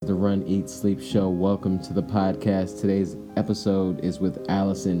Run, Eat, Sleep show. Welcome to the podcast. Today's episode is with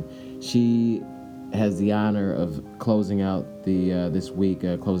Alison. She has the honor of closing out this week,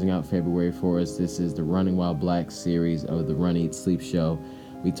 closing out February for us. This is the Running While Black series of the Run, Eat, Sleep show.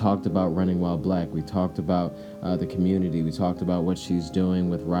 We talked about Running While Black. We talked about the community. We talked about what she's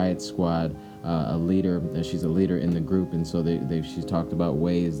doing with Riot Squad, a leader. She's a leader in the group, and so she's talked about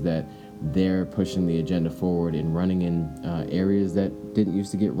ways that they're pushing the agenda forward and running in areas that didn't used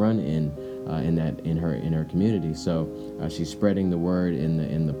to get run in her community. So she's spreading the word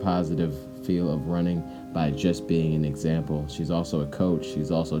in the positive feel of running by just being an example. She's also a coach. She's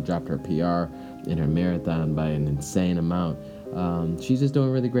also dropped her PR in her marathon by an insane amount. She's just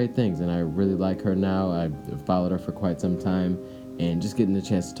doing really great things, and I really like her now. I've followed her for quite some time, and just getting the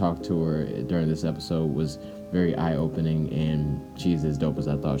chance to talk to her during this episode was very eye-opening, and she's as dope as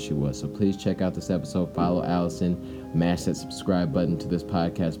I thought she was. So please check out this episode. Follow Alison. Mash that subscribe button to this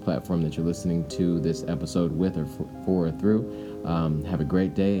podcast platform that you're listening to this episode with or for or through. Have a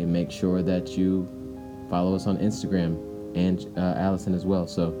great day, and make sure that you follow us on Instagram and Alison as well.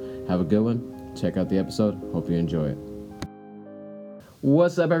 So have a good one. Check out the episode. Hope you enjoy it.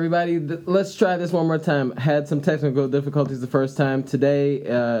 What's up, everybody? Let's try this one more time. Had some technical difficulties the first time. Today,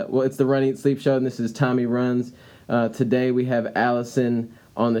 it's the Run, Eat, Sleep show, and this is Tommy Runs. Today, we have Alison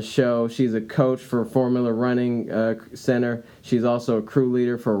on the show. She's a coach for Formula Running Center. She's also a crew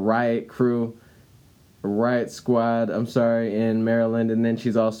leader for Riot Squad, in Maryland. And then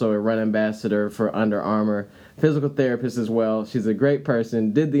she's also a run ambassador for Under Armour. Physical therapist as well. She's a great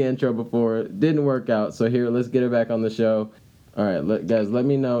person. Did the intro before. Didn't work out. So here, let's get her back on the show. All right, guys, let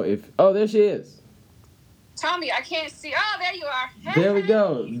me know if... Oh, there she is. Tommy, I can't see. Oh, there you are.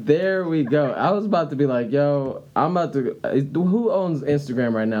 There we go. I was about to be like, yo, I'm about to... Who owns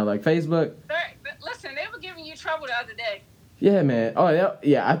Instagram right now? Like Facebook? Listen, they were giving you trouble the other day. Yeah, man. Oh,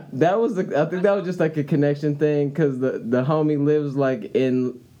 yeah. I think that was just like a connection thing, because the homie lives like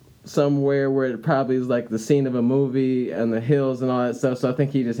in somewhere where it probably is like the scene of a movie and the hills and all that stuff. So I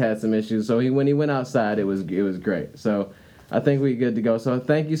think he just had some issues. So when he went outside, it was great. So I think we're good to go. So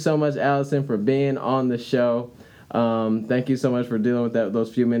thank you so much, Alison, for being on the show. Thank you so much for dealing with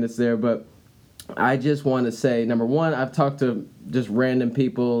those few minutes there. But I just want to say, number one, I've talked to just random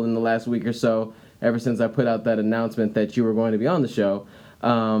people in the last week or so, ever since I put out that announcement that you were going to be on the show.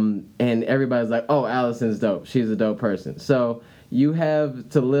 And everybody's like, oh, Alison's dope. She's a dope person. So you have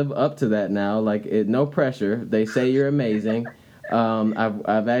to live up to that now. Like, no pressure. They say you're amazing.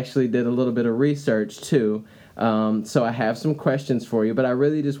 I've actually did a little bit of research, too. So I have some questions for you, but I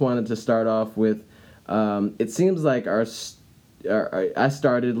really just wanted to start off with, it seems like I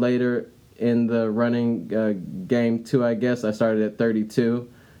started later in the running game too, I guess. I started at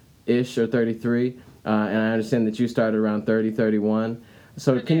 32-ish or 33, and I understand that you started around 30, 31.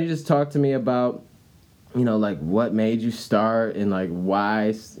 So can you just talk to me about, like what made you start and like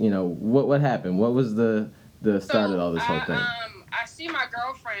why, what happened? What was the start of all this whole thing? I see my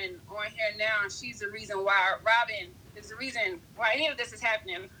girlfriend on here now, and she's the reason why Robin is the reason why any of this is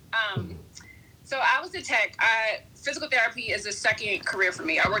happening. So I was a tech. Physical therapy is a second career for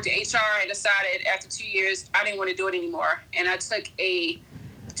me. I worked at HR and decided after 2 years I didn't want to do it anymore. And I took a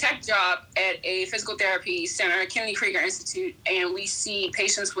tech job at a physical therapy center, Kennedy Krieger Institute, and we see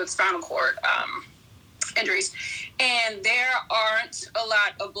patients with spinal cord injuries. And there aren't a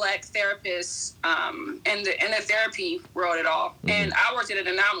lot of black therapists in the therapy world at all. Mm-hmm. And I worked at an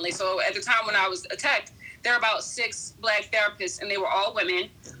anomaly. So at the time when I was a tech, there were about 6 black therapists, and they were all women,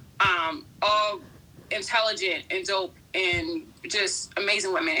 all intelligent and dope and just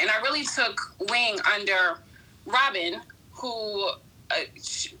amazing women. And I really took wing under Robin, who I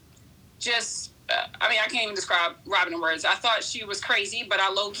can't even describe Robin in words. I thought she was crazy, but I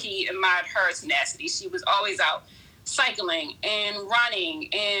low-key admired her tenacity. She was always out cycling and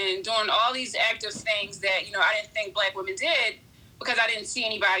running and doing all these active things that, I didn't think black women did, because I didn't see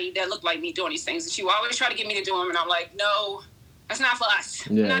anybody that looked like me doing these things. And she would always try to get me to do them, and I'm like, no, that's not for us.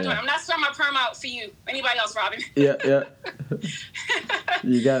 I'm not throwing my perm out for you. Anybody else, Robin? Yeah.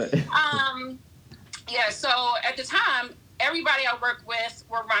 You got it. Yeah, so at the time, everybody I worked with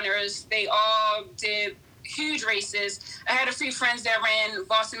were runners. They all did huge races. I had a few friends that ran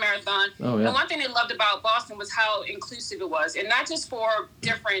Boston Marathon. Oh, yeah. And one thing they loved about Boston was how inclusive it was. And not just for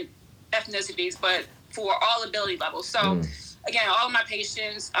different ethnicities, but for all ability levels. So, again, all of my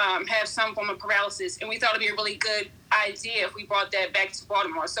patients have some form of paralysis. And we thought it'd be a really good idea if we brought that back to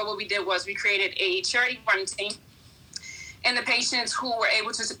Baltimore. So what we did was we created a charity running team. And the patients who were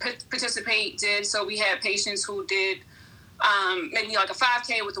able to participate did. So we had patients who did maybe like a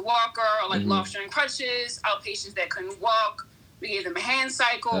 5K with a walker, or like long-string crutches, outpatients that couldn't walk, We gave them a hand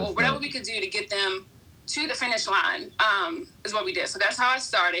cycle, or whatever we could do to get them to the finish line, is what we did. So that's how I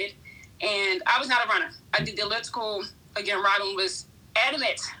started. And I was not a runner. I did the elliptical. Again, Robin was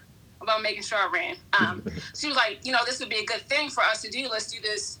adamant about making sure I ran. She was like, this would be a good thing for us to do. Let's do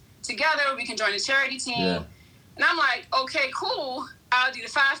this together. We can join the charity team. Yeah. And I'm like, okay, cool. I'll do the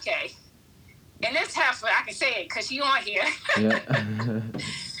 5K. And this heifer, I can say it because she on here. Yeah.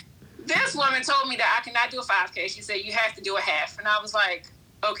 This woman told me that I cannot do a 5K. She said, you have to do a half. And I was like,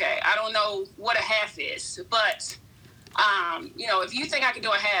 okay, I don't know what a half is. But, if you think I can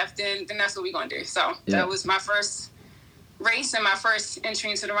do a half, then that's what we're going to do. So that was my first race and my first entry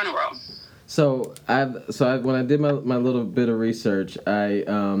into the running world. So when I did my little bit of research,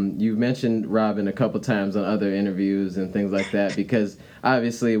 you mentioned Robin a couple times on other interviews and things like that, because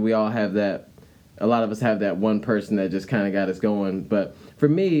obviously we all have that. A lot of us have that one person that just kind of got us going. But for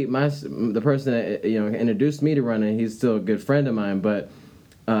me, the person that introduced me to running, he's still a good friend of mine. But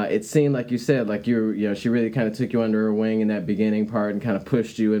it seemed like you said, like she really kind of took you under her wing in that beginning part and kind of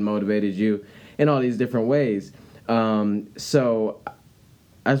pushed you and motivated you in all these different ways. So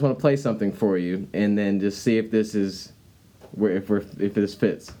I just want to play something for you and then just see if this is if this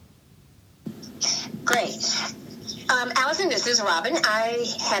fits. Great. Alison, this is Robin. I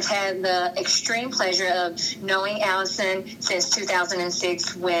have had the extreme pleasure of knowing Alison since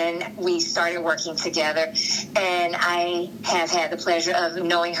 2006 when we started working together, and I have had the pleasure of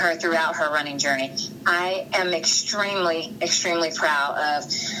knowing her throughout her running journey. I am extremely, extremely proud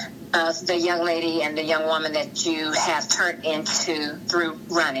of the young lady and the young woman that you have turned into through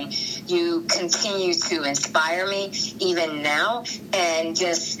running. You continue to inspire me even now and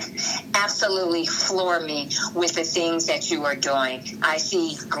just absolutely floor me with the things that you are doing. I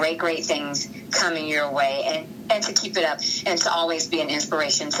see great, great things coming your way, and to keep it up and to always be an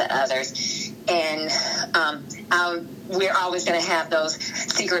inspiration to others. And we're always going to have those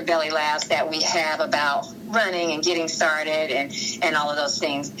secret belly laughs that we have about running and getting started and all of those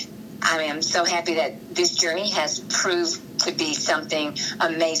things. I am so happy that this journey has proved to be something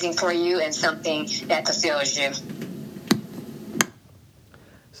amazing for you and something that fulfills you.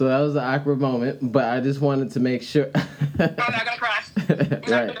 So that was an awkward moment, but I just wanted to make sure. I'm not gonna cry.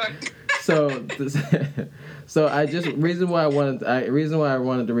 Right. So I just reason why I wanted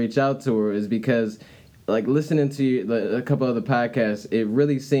to reach out to her is because, like, listening to a couple of the podcasts, it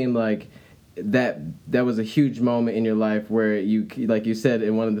really seemed like that was a huge moment in your life where you, like you said,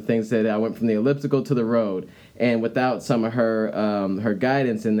 and one of the things that I went from the elliptical to the road, and without some of her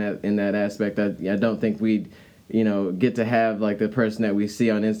guidance in that aspect, I don't think we'd get to have like the person that we see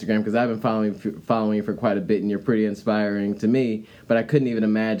on Instagram, because I've been following you for quite a bit, and you're pretty inspiring to me. But I couldn't even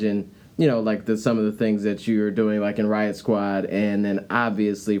imagine like some of the things that you're doing, like in Riot Squad, and then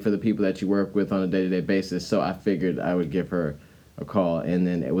obviously for the people that you work with on a day-to-day basis. So I figured I would give her a call, and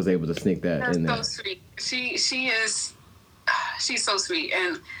then it was able to sneak that in there. That's so sweet. She's so sweet,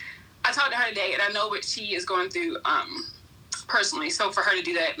 and I talked to her today, and I know what she is going through personally. So for her to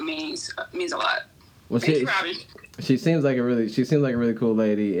do that means a lot. Well, she seems like a really cool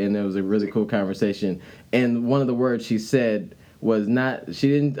lady, and it was a really cool conversation. And one of the words she said was not.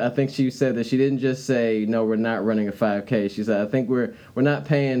 I think she said that she didn't just say, "No, we're not running a 5K." She said, "I think we're not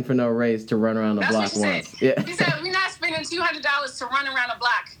paying for no race to run around the block once." Said. Yeah. She said, "We're not spending $200 to run around a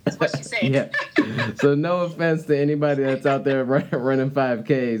block." That's what she said. Yeah. So no offense to anybody that's out there running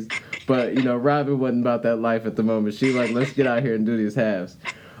 5Ks, but Robin wasn't about that life at the moment. She like, let's get out here and do these halves.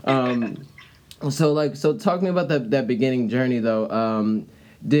 So talk to me about that beginning journey though.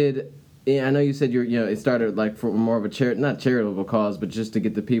 I know you said it started like for more of a not charitable cause, but just to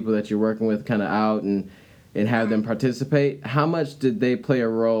get the people that you're working with kind of out and have them participate. How much did they play a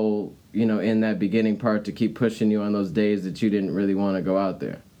role, in that beginning part to keep pushing you on those days that you didn't really want to go out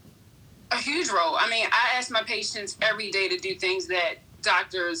there? A huge role. I mean, I ask my patients every day to do things that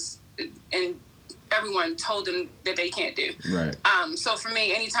doctors and everyone told them that they can't do. Right. So for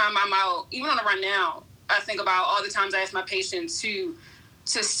me, anytime I'm out, even on a run now, I think about all the times I ask my patients to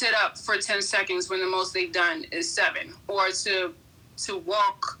sit up for 10 seconds when the most they've done is 7, or to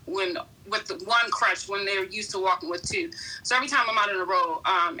walk with the one crutch when they're used to walking with 2. So every time I'm out on the road,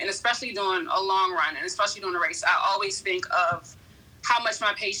 and especially doing a long run, and especially doing a race, I always think of how much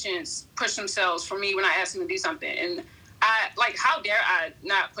my patients push themselves for me when I ask them to do something. And how dare I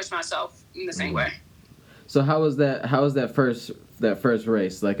not push myself in the same way? So how was that first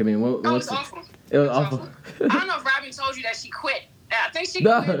race? Like, I mean, it was awful. It was awful. I don't know if Robin told you that she quit. I think she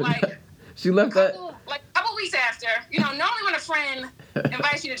quit she left a couple weeks after. Normally when a friend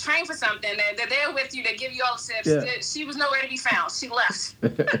invites you to train for something, they're there with you, they give you all the tips. Yeah. She was nowhere to be found. She left.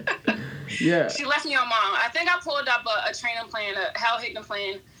 Yeah. She left me on mom. I think I pulled up a training plan, a Hal Higdon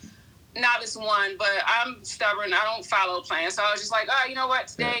plan, novice one, but I'm stubborn. I don't follow plans. So I was just like, oh, you know what?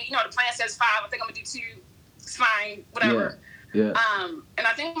 Today, the plan says 5. I think I'm going to do 2. It's fine. Whatever. Yeah. And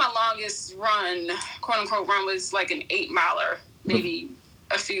I think my longest run, quote unquote run, was like an 8-miler, maybe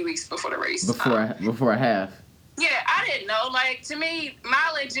a few weeks before the race. Before a half. Yeah, I didn't know. Like, to me,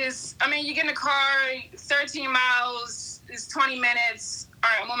 mileage is, you get in the car, 13 miles is 20 minutes. All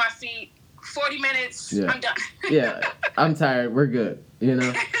right, I'm on my feet. 40 minutes, I'm done. Yeah, I'm tired. We're good,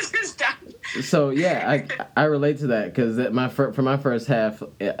 It's just done. So, yeah, I relate to that because for my first half,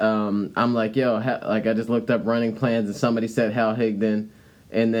 I'm like, I just looked up running plans and somebody said Hal Higdon.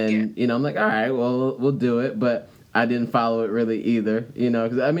 And then, I'm like, all right, well, we'll do it. But I didn't follow it really either,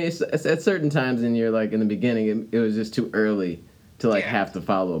 because, it's at certain times in your, in the beginning, it was just too early to, have to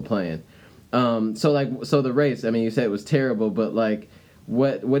follow a plan. So the race, you said it was terrible, but,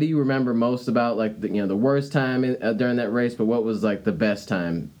 what do you remember most about, the worst time during that race, but what was, the best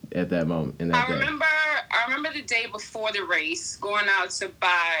time at that moment, in that day? I remember the day before the race, going out to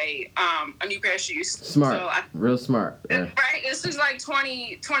buy a new pair of shoes. Smart. Real smart. Yeah. Right? This was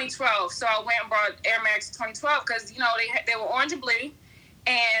 2012. So I went and bought Air Max 2012 because, they were orange and blue.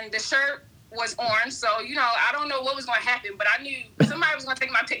 And the shirt was orange. So, I don't know what was going to happen, but I knew somebody was going to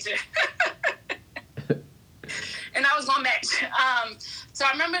take my picture. And I was going to match. So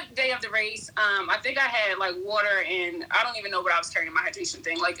I remember the day of the race. I think I had water and I don't even know what I was carrying, my hydration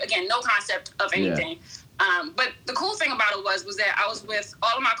thing. Again, no concept of anything. Yeah. But the cool thing about it was that I was with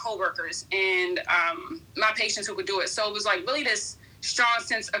all of my coworkers and my patients who would do it. So it was really this strong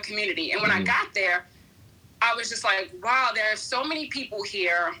sense of community. And when I got there, I was just like, wow, there are so many people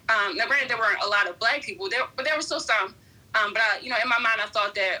here. Now, granted, there weren't a lot of black people, but there were still some. But in my mind, I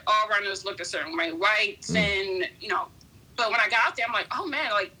thought that all runners looked a certain way, white, thin, But when I got out there, I'm like, oh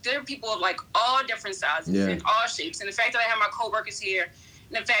man, there are people of all different sizes and all shapes. And the fact that I have my coworkers here,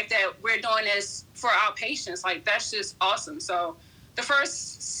 and the fact that we're doing this for our patients, that's just awesome. So the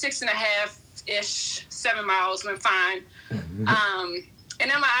first 6.5-ish, 7 miles went fine. And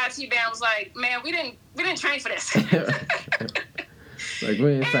then my IT band was like, man, we didn't train for this. We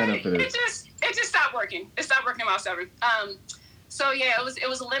didn't sign up for this. It just stopped working. It stopped working about 7. So yeah, it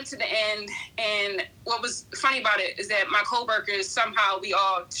was a limp to the end. And what was funny about it is that my coworkers, somehow we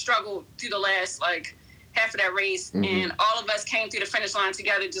all struggled through the last half of that race, and all of us came through the finish line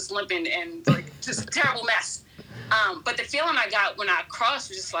together, just limping and just a terrible mess. But the feeling I got when I crossed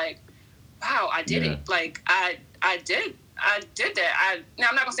was just wow, I did it. I did that. Now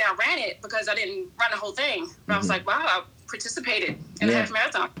I'm not gonna say I ran it because I didn't run the whole thing, but I was like, wow, I participated in the half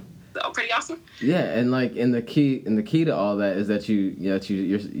marathon. So pretty awesome. Yeah, and and the key to all that is that you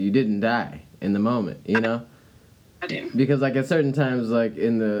didn't die in the moment, I didn't. Because at certain times,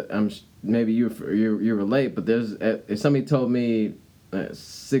 maybe you relate, but if somebody told me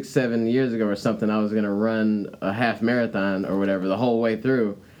 6-7 years ago or something I was gonna run a half marathon or whatever the whole way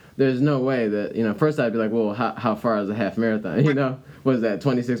through, there's no way that first I'd be like, well, how far is a half marathon? What is that,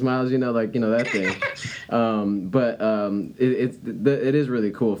 26 miles? That thing. But it is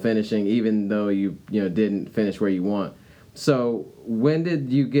really cool finishing, even though you didn't finish where you want. So when did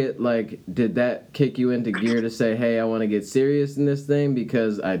you get did that kick you into gear to say, hey, I want to get serious in this thing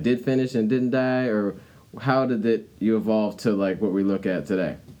because I did finish and didn't die, or how did you evolve to what we look at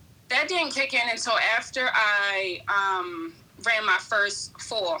today? That didn't kick in until after I ran my first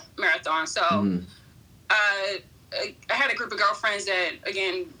full marathon. So I had a group of girlfriends that,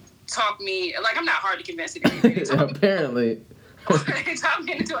 again, taught me, I'm not hard to convince. Apparently. They taught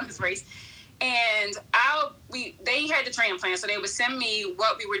me into doing this race. And they had the training plan, so they would send me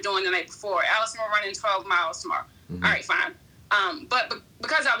what we were doing the night before. Alison, we're running 12 miles tomorrow. All right, fine. But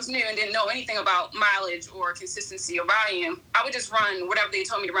because I was new and didn't know anything about mileage or consistency or volume, I would just run whatever they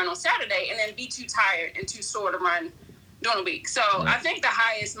told me to run on Saturday and then be too tired and too sore to run during the week. So I think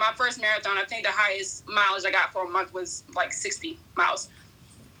my first marathon, I think the highest mileage I got for a month was 60 miles.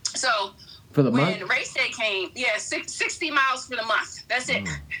 So for the when month? Race day came, 60 miles for the month. That's it.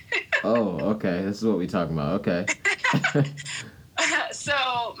 Oh, okay. This is what we're talking about. Okay.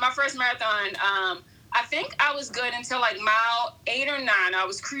 So my first marathon, I think I was good until mile 8 or 9. I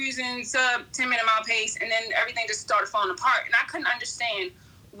was cruising sub 10-minute mile pace, and then everything just started falling apart. And I couldn't understand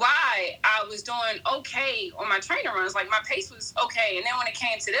why I was doing okay on my trainer runs. My pace was okay. And then when it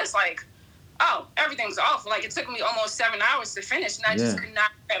came to this, everything's off. It took me almost 7 hours to finish, and I just could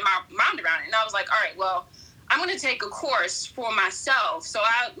not get my mind around it. And I was like, all right, well, I'm going to take a course for myself. So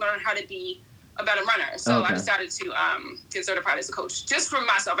I learned how to be a better runner. So I decided to get certified as a coach just for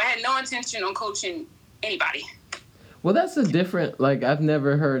myself. I had no intention on coaching anybody. Well, that's a different, like, I've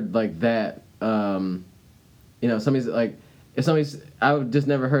never heard like that. Somebody's like, I've just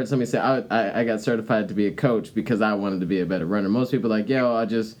never heard somebody say, I got certified to be a coach because I wanted to be a better runner. Most people are like,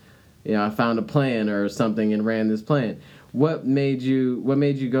 I found a plan or something and ran this plan. What made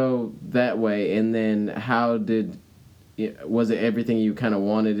you go that way? And then was it everything you kind of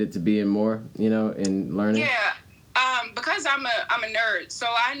wanted it to be and more, in learning? Yeah. Because I'm a nerd, so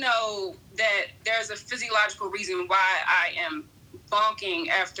I know that there's a physiological reason why I am bonking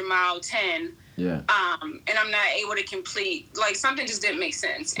after mile 10. Yeah. And I'm not able to complete, like, something just didn't make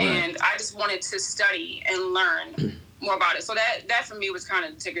sense. Right. And I just wanted to study and learn more about it. So that for me was kind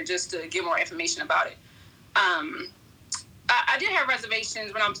of the ticker, just to get more information about it. I did have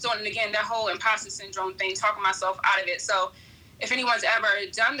reservations when I was doing it. Again, that whole imposter syndrome thing, talking myself out of it. So if anyone's ever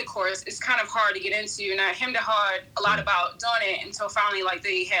done the course, it's kind of hard to get into. And I hemmed and hawed a lot about doing it until finally, like,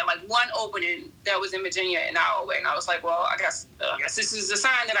 they had like one opening that was in Virginia an hour away, and I was like, well, I guess this is a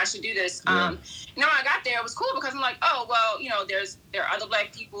sign that I should do this. Yeah. When I got there, it was cool because I'm like, oh well, there are other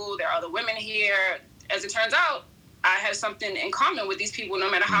Black people, there are other women here. As it turns out, I have something in common with these people, no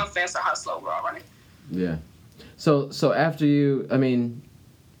matter how fast or how slow we're all running. Yeah. So after you,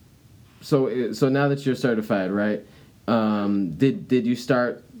 so now that you're certified, right? Did you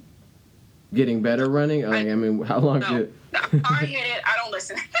start getting better running? How long did? I already hit it. I don't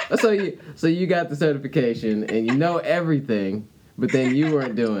listen. So you got the certification and you know everything, but then you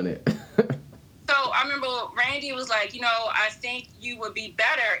weren't doing it. So I remember Randy was like, I think you would be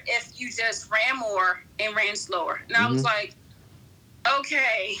better if you just ran more and ran slower. And I was like,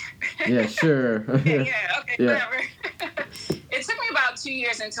 okay. Yeah, sure. Okay, whatever. It took me about 2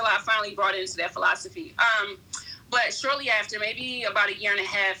 years until I finally brought into that philosophy. But shortly after, maybe about a year and a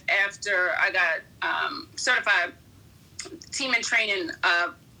half after I got certified, Team in Training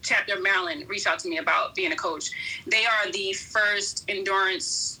chapter of Maryland reached out to me about being a coach. They are the first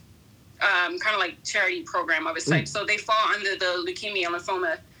endurance kind of like charity program of its type. So they fall under the leukemia and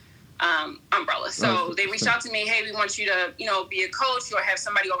lymphoma umbrella. So they reached out to me, hey, we want you to, be a coach or have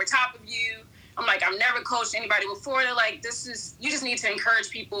somebody over top of you. I'm like, I've never coached anybody before. They're like, you just need to encourage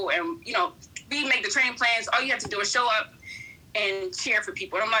people and, we make the training plans. All you have to do is show up and cheer for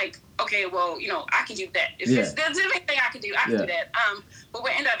people. And I'm like, okay, well, I can do that. If there's anything I can do, I can do that. But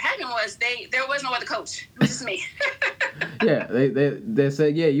what ended up happening was there was no other coach. It was just me. Yeah, they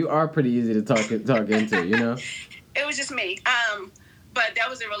said, yeah, you are pretty easy to talk into, It was just me. But that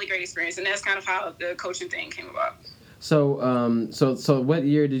was a really great experience, and that's kind of how the coaching thing came about. So, so what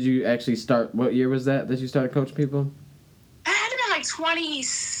year did you actually start? What year was that you started coaching people? I had to be like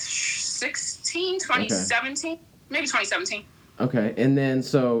 2016, 2017, maybe 2017. Okay, and then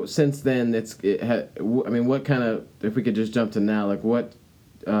so since then what kind of, if we could just jump to now, like what?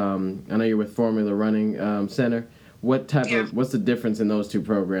 I know you're with Formula Running Center. What type of what's the difference in those two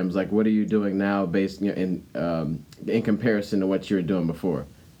programs? Like, what are you doing now, based in comparison to what you were doing before?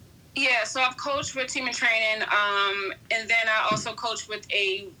 Yeah, so I've coached with Team in Training, and then I also coached with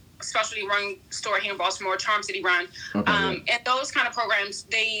a specialty run store here in Baltimore, Charm City Run. Okay, And those kind of programs,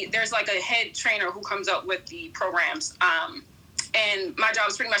 there's like a head trainer who comes up with the programs. And my job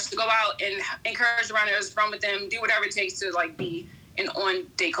is pretty much to go out and encourage the runners, run with them, do whatever it takes to like be an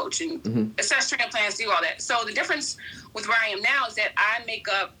on-day coach and assess training plans, do all that. So the difference with where I am now is that I make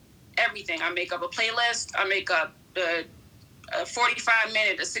up everything. I make up a playlist. I make up a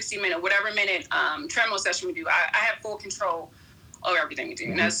 45-minute, a 60-minute, whatever minute treadmill session we do. I have full control of everything we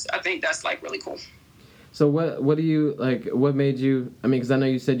do, and I think that's like really cool. So what do you like? What made you? Because I know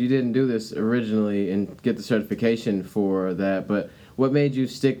you said you didn't do this originally and get the certification for that, but what made you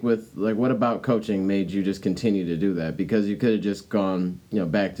stick with, like, what about coaching made you just continue to do that? Because you could have just gone,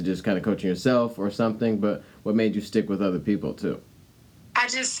 back to just kind of coaching yourself or something, but what made you stick with other people too? I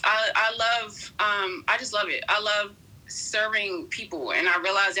just love it. I love serving people, and I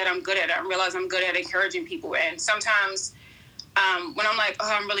realize that I'm good at it. I realize I'm good at encouraging people, and sometimes when I'm like, oh,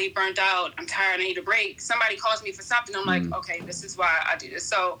 I'm really burnt out, I'm tired, I need a break, somebody calls me for something, I'm like, okay, this is why I do this.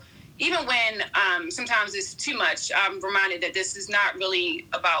 So even when sometimes it's too much, I'm reminded that this is not really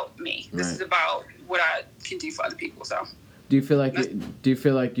about me. This is about what I can do for other people. So, do you feel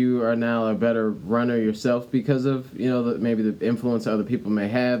like you are now a better runner yourself because of maybe the influence other people may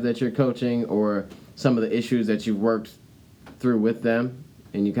have that you're coaching, or some of the issues that you've worked through with them,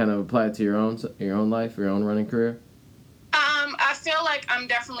 and you kind of apply it to your own life, your own running career? I feel like I'm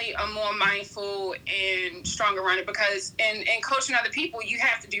definitely a more mindful and stronger runner because in coaching other people, you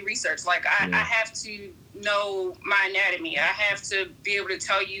have to do research. Like I have to know my anatomy. I have to be able to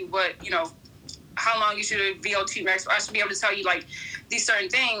tell you what, how long you should VO2 max. I should be able to tell you like these certain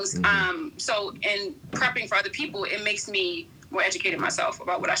things. So in prepping for other people, it makes me more educated myself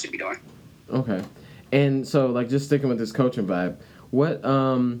about what I should be doing. Okay. And so, like, just sticking with this coaching vibe, what,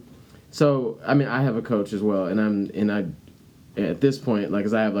 so, I mean, I have a coach as well, and I, at this point, like,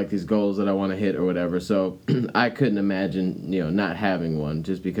 'cause I have, like, these goals that I want to hit or whatever, so I couldn't imagine, not having one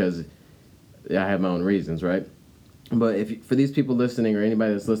just because I have my own reasons, right? But for these people listening or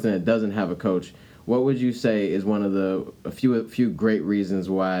anybody that's listening that doesn't have a coach, what would you say is one of a few great reasons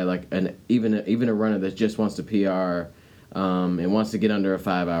why, like, even a runner that just wants to PR, and wants to get under a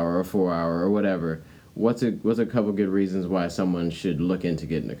 5 hour or 4 hour or whatever, what's a couple good reasons why someone should look into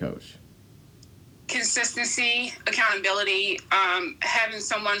getting a coach? Consistency, accountability, having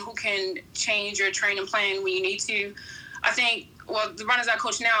someone who can change your training plan when you need to. I think, well, the runners I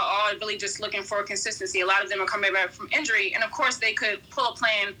coach now are really just looking for consistency. A lot of them are coming back from injury, and of course they could pull a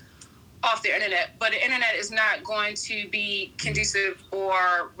plan off the internet, but the internet is not going to be conducive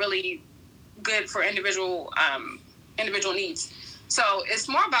or really good for individual needs. So it's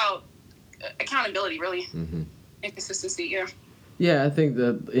more about accountability, really, and consistency. Yeah. Yeah, I think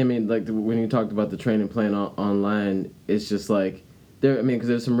that, I mean, like, when you talked about the training plan online, it's just like, because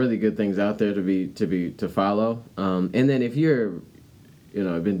there's some really good things out there to follow. And then if you're,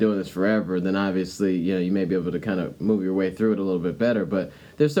 been doing this forever, then obviously, you may be able to kind of move your way through it a little bit better. But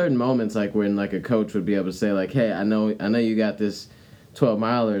there's certain moments, like, when, like, a coach would be able to say, like, hey, I know you got this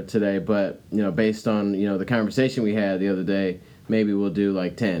 12-miler today, but, based on, the conversation we had the other day, maybe we'll do,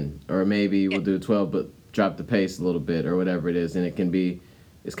 like, 10, or maybe we'll do 12, but drop the pace a little bit or whatever it is, and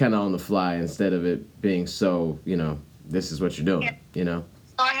it's kind of on the fly instead of it being so, this is what you're doing, So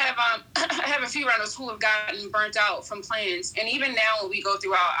I have a few runners who have gotten burnt out from plans, and even now when we go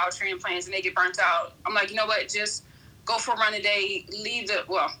through our training plans and they get burnt out, I'm like, you know what, just go for a run a day, they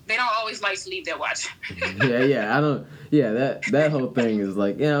don't always like to leave their watch. That whole thing is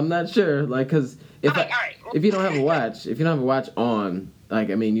like, I'm not sure, like, because if you don't have a watch on,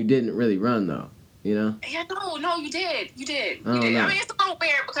 like, I mean, you didn't really run though. Yeah, no, you did. You did. No. I mean, it's a little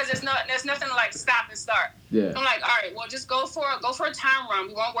weird because there's nothing to like stop and start. Yeah. I'm like, all right, well, just go for a time run.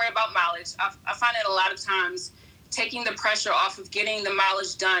 We won't worry about mileage. I find that a lot of times taking the pressure off of getting the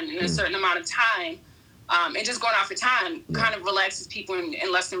mileage done in a certain amount of time, and just going off for time kind of relaxes people and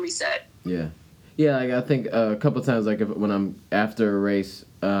lets them reset. Yeah. Yeah, like, I think a couple times, like, when I'm after a race,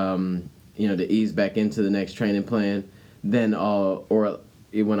 to ease back into the next training plan, then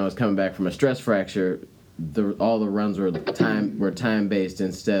when I was coming back from a stress fracture, all the runs were time based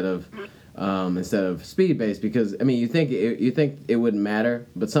instead of speed based, because I mean you think it wouldn't matter,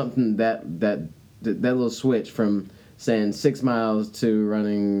 but something that little switch from saying 6 miles to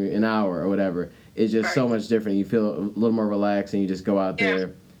running an hour or whatever is just so much different. You feel a little more relaxed and you just go out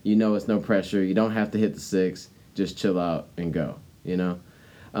there. It's no pressure. You don't have to hit the 6. Just chill out and go.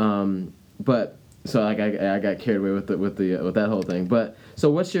 But. So like I got carried away with that whole thing. But so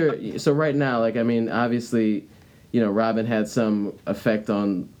right now, like, I mean, obviously, Robin had some effect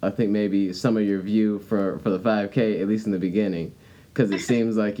on, I think, maybe some of your view for the 5K, at least in the beginning, because it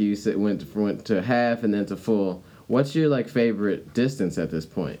seems like you went to half and then to full. What's your, like, favorite distance at this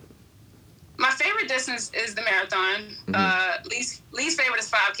point? My favorite distance is the marathon. Least favorite is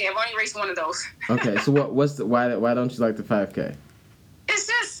 5K. I've only raced one of those. Okay, so why don't you like the 5K? It's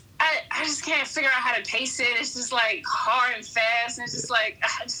just I just can't figure out how to pace it. It's just like hard and fast, and it's just like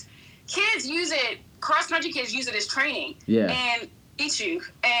kids use it. Cross country kids use it as training. Yeah. And beat you.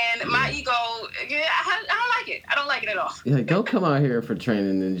 And my ego, I don't like it. I don't like it at all. You're like, don't come out here for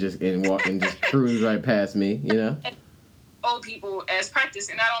training and just walk and just cruise right past me. Old people as practice,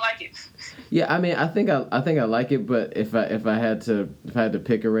 and I don't like it. Yeah, I mean, I think I like it, but if I had to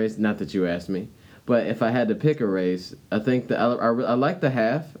pick a race, not that you asked me. But if I had to pick a race, I think that I like the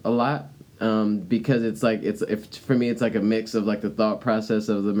half a lot, because it's like for me it's like a mix of, like, the thought process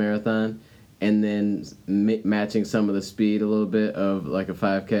of the marathon, and then matching some of the speed a little bit of, like, a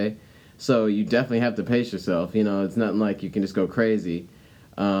 5K. So you definitely have to pace yourself. It's not like you can just go crazy,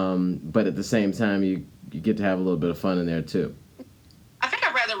 but at the same time you get to have a little bit of fun in there too. I think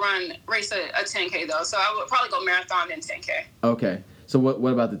I'd rather race a 10K though, so I would probably go marathon than 10K. Okay, so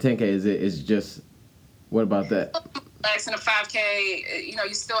what about the 10K? Is just what about that? Like in a 5K,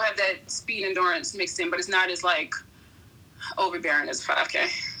 you still have that speed endurance mixed in, but it's not as, like, overbearing as 5K.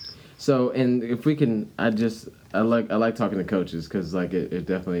 So, and if we can, I like talking to coaches because, like, it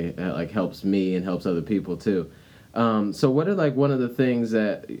definitely, like, helps me and helps other people too. So what are, like, one of the things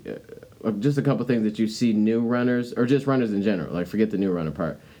that, just a couple things that you see new runners, or just runners in general, like, forget the new runner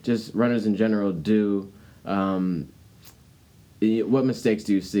part, just runners in general do, what mistakes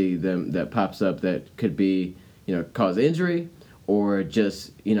do you see them that pops up that could be, cause injury, or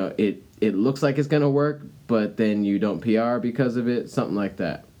just, it looks like it's going to work, but then you don't PR because of it, something like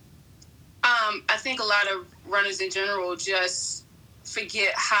that? I think a lot of runners in general just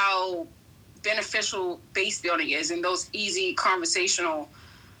forget how beneficial base building is and those easy conversational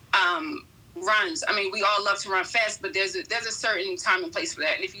runs. I mean, we all love to run fast, but there's a certain time and place for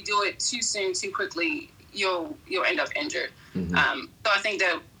that. And if you do it too soon, too quickly, you'll end up injured. Mm-hmm. So I think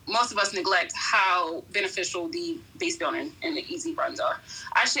that most of us neglect how beneficial the base building and the easy runs are.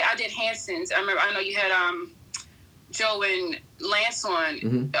 Actually, I did handstands. I know you had Joe and Lance on.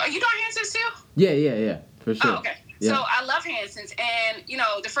 Mm-hmm. Are you doing handstands too? Yeah, for sure. Oh, okay. Yeah. So I love handstands, and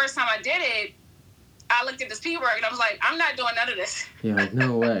the first time I did it, I looked at the speed work and I was like, I'm not doing none of this. Yeah, like,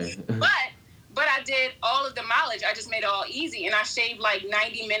 no way. But I did all of the mileage. I just made it all easy, and I shaved like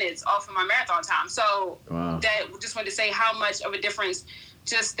 90 minutes off of my marathon time. So That just wanted to say how much of a difference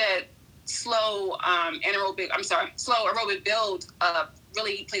just that slow aerobic build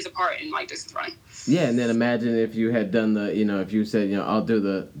really plays a part in like distance running. Yeah, and then imagine if you had done if you said, I'll do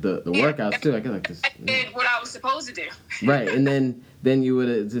the workouts too. I like this. I did what I was supposed to do. Right, and then you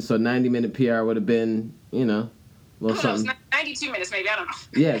would have, so 90-minute PR would have been, something. 92 minutes maybe, I don't know.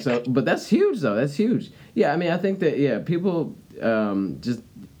 Yeah, so, but that's huge though. That's huge. Yeah, I mean, I think that, people just,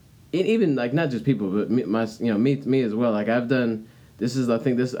 even like not just people, but me as well. Like I've done,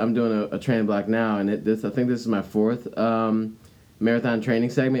 I'm doing a training block now, and I think this is my fourth marathon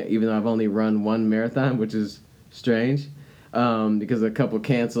training segment, even though I've only run one marathon, which is strange, because a couple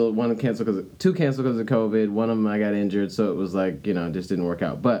canceled, two canceled because of COVID, one of them I got injured, so it was like, it just didn't work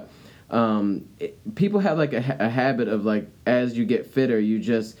out. But people have like a habit of like, as you get fitter, you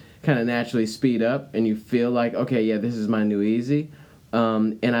just kind of naturally speed up, and you feel like, okay, yeah, this is my new easy.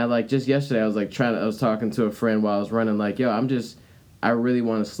 And I like, just yesterday, I was talking to a friend while I was running, like, yo, I really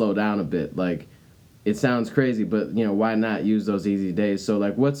want to slow down a bit. Like, it sounds crazy, but, why not use those easy days? So,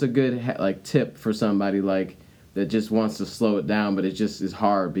 like, what's a good, tip for somebody, like, that just wants to slow it down, but it just is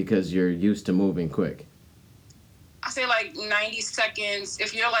hard because you're used to moving quick? I say, 90 seconds.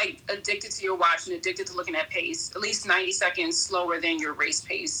 If you're, addicted to your watch and addicted to looking at pace, at least 90 seconds slower than your race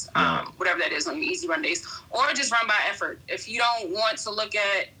pace, whatever that is on your easy run days. Or just run by effort. If you don't want to look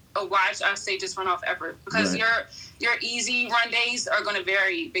at a watch, I say just run off effort, because your easy run days are going to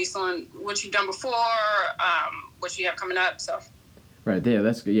vary based on what you've done before, what you have coming up. So right there,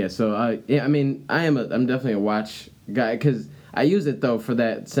 that's good. Yeah, so I'm definitely a watch guy, because I use it though for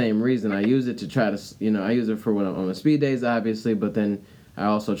that same reason. I use it to try to I use it for when I'm on the speed days, obviously, but then I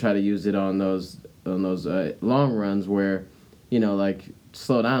also try to use it on those long runs where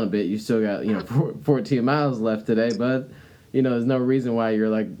slow down a bit. You still got 14 miles left today, but there's no reason why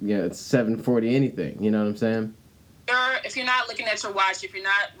you're it's 7:40 anything. You know what I'm saying? If you're not looking at your watch, if you're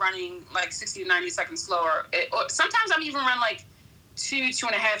not running 60 to 90 seconds slower, sometimes I'm even run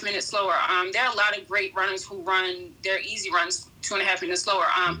 2.5 minutes slower. There are a lot of great runners who run their easy runs 2.5 minutes slower.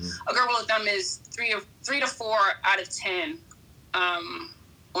 A good rule of thumb is 3 to 4 out of 10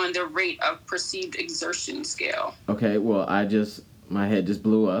 on the rate of perceived exertion scale. Okay, well, my head just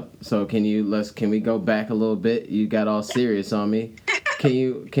blew up. So can we go back a little bit? You got all serious on me. Can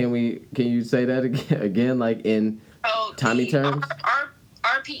you say that again in Tommy terms? Our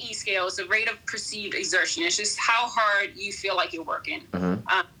RPE scale is the rate of perceived exertion. It's just how hard you feel like you're working.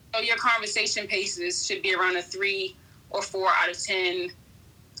 Uh-huh. So your conversation paces should be around a 3 or 4 out of 10.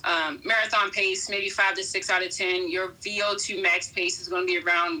 Marathon pace, maybe 5 to 6 out of 10. Your VO2 max pace is going to be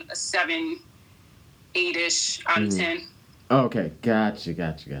around a 7, 8-ish out of 10. Okay, gotcha.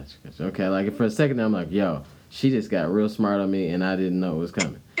 Okay, for a second I'm like, yo, she just got real smart on me, and I didn't know it was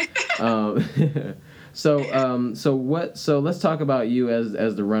coming. So let's talk about you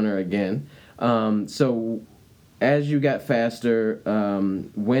as the runner again. So as you got faster,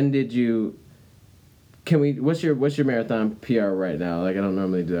 when did you? What's your marathon PR right now? I don't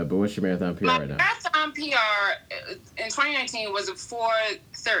normally do that, but what's your marathon PR right now? Marathon PR in 2019 was a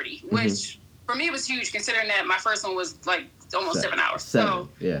 4:30, which for me was huge, considering that my first one was almost 7 hours. So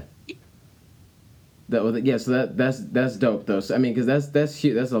yeah. So that's dope though. So, I mean, because that's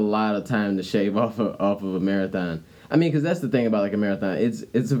huge. That's a lot of time to shave off of a marathon. I mean, because that's the thing about a marathon.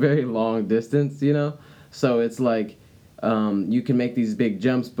 It's a very long distance, So it's you can make these big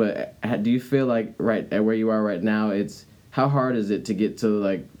jumps, but do you feel like right at where you are right now, how hard is it to get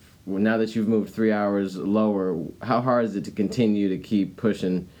to now that you've moved 3 hours lower? How hard is it to continue to keep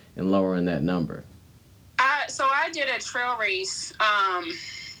pushing and lowering that number? So I did a trail race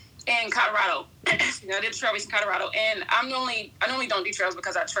in Colorado. I did a trail race in Colorado, and I normally don't do trails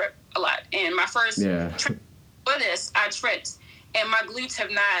because I trip a lot. And my first trip for this, I tripped, and my glutes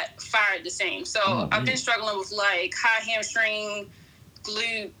have not fired the same. So I've been struggling with like high hamstring,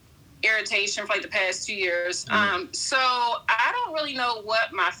 glute irritation for like the past 2 years. So I don't really know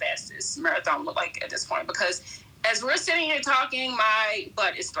what my fastest marathon look like at this point, because as we're sitting here talking, my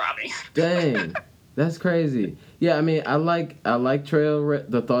butt is throbbing. Dang, that's crazy. Yeah, I mean, I like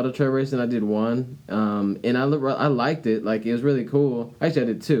the thought of trail racing. I did one, and I liked it. Like, it was really cool. Actually, I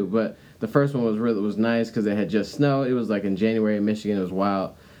did two, but the first one was nice because it had just snowed. It was like in January in Michigan. It was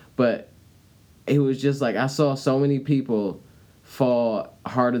wild, but it was just like I saw so many people fall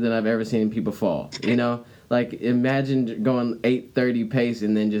harder than I've ever seen people fall. You know, like imagine going 8:30 pace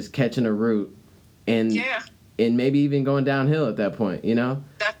and then just catching a root, and maybe even going downhill at that point. You know.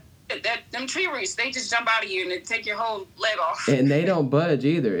 Them tree roots, they just jump out of you and they take your whole leg off. And they don't budge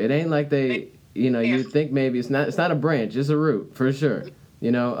either. It ain't like you think maybe it's not a branch, it's a root for sure.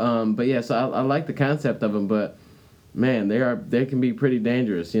 You know, but yeah, so I like the concept of them, but man, they can be pretty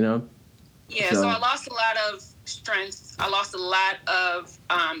dangerous. You know. Yeah. So I lost a lot of strength. I lost a lot of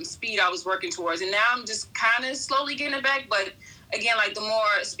speed I was working towards, and now I'm just kind of slowly getting it back, but. Again, like the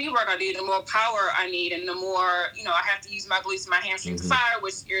more speed work I do, the more power I need, and the more, I have to use my glutes and my hamstrings to fire,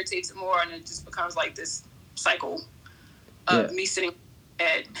 which irritates it more, and it just becomes like this cycle of me sitting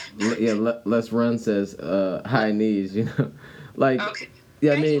at. Yeah, Les Run says high knees, like. Okay.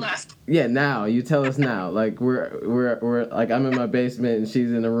 Yeah, I mean, yeah. Now you tell us now. Like we're like I'm in my basement and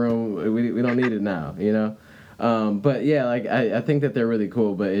she's in the room. We don't need it now, But yeah, like I think that they're really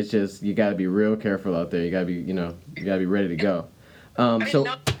cool, but it's just you got to be real careful out there. You got to be you got to be ready to go.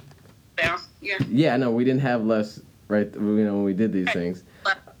 Yeah, no, we didn't have Les right. When we did these things.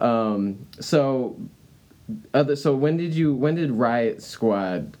 So when did Riot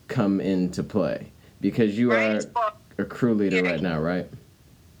Squad come into play? Because you are a crew leader right now, right?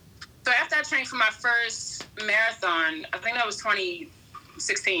 So after I trained for my first marathon, I think that was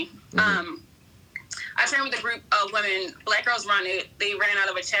 2016. I trained with a group of women, Black Girls Run. They ran out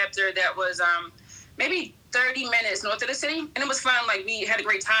of a chapter that was maybe 30 minutes north of the city. And it was fun. Like, we had a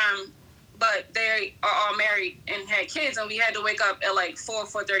great time. But they are all married and had kids. And we had to wake up at like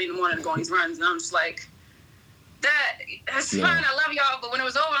 4:30 in the morning to go on these runs. And I'm just like, that's fun. I love y'all. But when it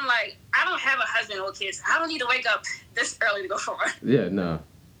was over, I'm like, I don't have a husband or kids. I don't need to wake up this early to go for a run. Yeah, no.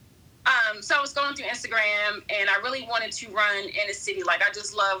 So I was going through Instagram, and I really wanted to run in a city. Like, I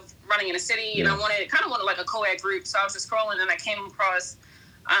just love running in a city, and I wanted like a co-ed group. So I was just scrolling, and I came across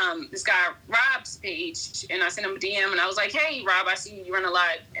this guy Rob's page, and I sent him a DM, and I was like, "Hey, Rob, I see you run a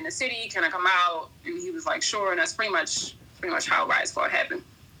lot in the city. Can I come out?" And he was like, "Sure." And that's pretty much how Riot Squad happened.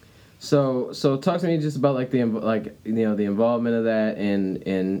 So talk to me just about like the involvement of that,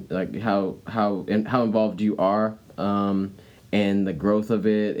 and like how involved you are. And the growth of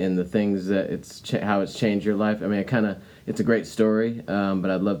it, and the things that how it's changed your life. I mean, it's a great story,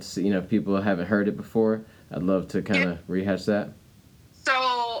 but I'd love to see, if people haven't heard it before, I'd love to kind of rehash that.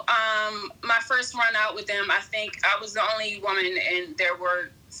 So, my first run out with them, I think I was the only woman, and there were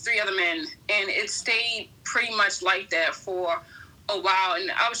 3 other men, and it stayed pretty much like that for a while. And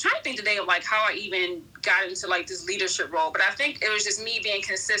I was trying to think today of like how I even got into like this leadership role, but I think it was just me being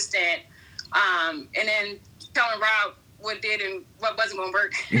consistent, and then telling Rob what did and what wasn't going to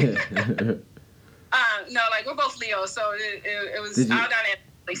work. No, like we're both Leo, so it was all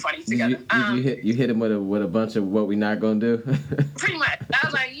dynamically funny together. You hit him with a bunch of what we not going to do? Pretty much. I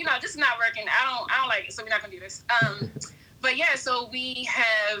was like, this is not working. I don't like it, so we're not going to do this. But yeah, so we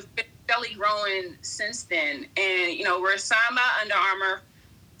have been steadily growing since then, and we're signed by Under Armour.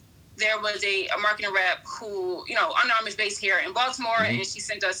 There was a marketing rep who, Under Armour is based here in Baltimore, and she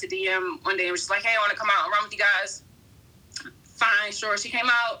sent us a DM one day and was just like, "Hey, I want to come out and run with you guys." Fine, sure. She came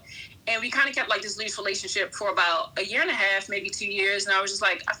out, and we kind of kept like this loose relationship for about a year and a half, maybe 2 years. And I was just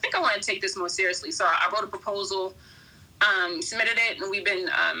like, I think I want to take this more seriously. So I wrote a proposal, submitted it, and we've been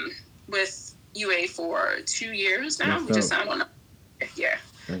with UA for 2 years now. We just signed on. Yeah.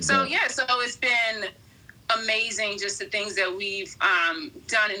 So it's been amazing, just the things that we've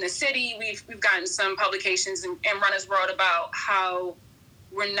done in the city. We've gotten some publications in Runner's World about how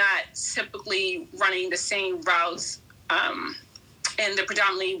we're not typically running the same routes in the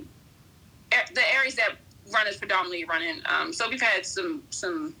areas that runners predominantly run in. So we've had some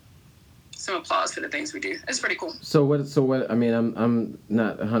applause for the things we do. It's pretty cool. So what? I mean, I'm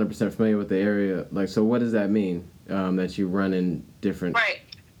not 100% familiar with the area. Like, so what does that mean? That you run in different. Right.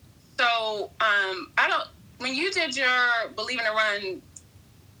 So when you did your Believe in a Run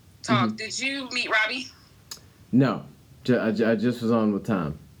talk, did you meet Robbie? No, I just was on with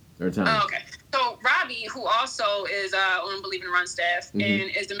Tom. Oh, okay. So Rob Robbie, who also is on Believe in Run staff and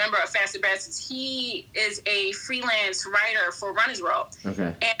is a member of Faster Bastards, he is a freelance writer for Runner's World. Okay.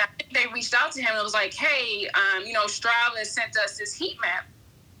 And I think they reached out to him and was like, hey, Strava sent us this heat map.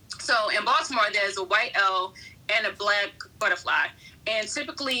 So in Baltimore, there's a white L and a black butterfly. And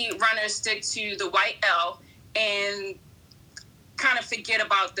typically runners stick to the white L and kind of forget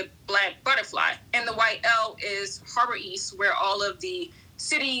about the black butterfly. And the white L is Harbor East, where all of the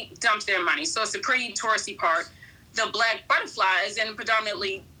city dumps their money. So it's a pretty touristy part. The black butterfly is in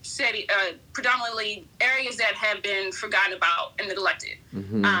predominantly areas that have been forgotten about and neglected.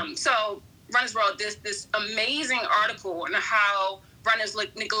 So Runners World, this amazing article on how runners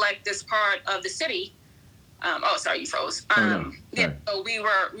neglect this part of the city. Sorry, you froze. No. Yeah, so we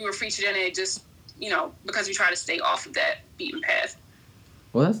were featured in it just, because we try to stay off of that beaten path.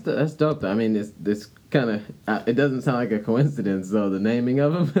 Well, that's dope. I mean, this kind of it doesn't sound like a coincidence though. The naming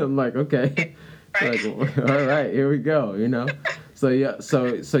of them, I'm like, okay, right. like, all right, here we go. So yeah,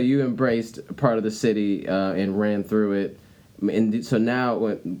 so you embraced part of the city and ran through it, and so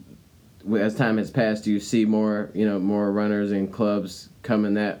now as time has passed, do you see more more runners and clubs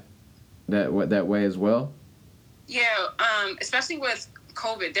coming that way as well? Yeah, especially with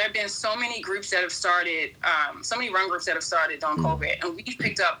COVID, there have been so many groups that have started, so many run groups that have started on COVID, and we've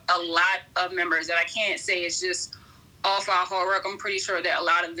picked up a lot of members that I can't say it's just off our hard work. I'm pretty sure that a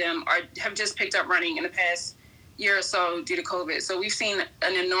lot of them have just picked up running in the past year or so due to COVID. So we've seen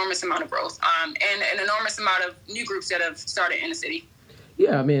an enormous amount of growth and an enormous amount of new groups that have started in the city.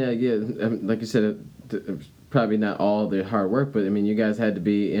 Yeah, I mean, like you said, probably not all the hard work, but I mean, you guys had to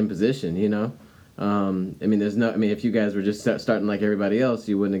be in position, if you guys were just starting like everybody else,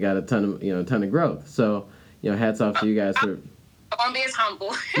 you wouldn't have got a ton of growth. So, hats off to you guys for. I won't be as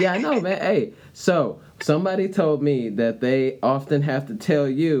humble. Yeah, I know, man. Hey, so somebody told me that they often have to tell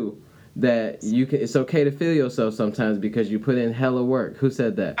you that it's okay to feel yourself sometimes because you put in hella work. Who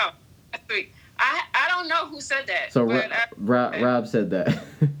said that? Oh, that's sweet. I don't know who said that. So Rob said that.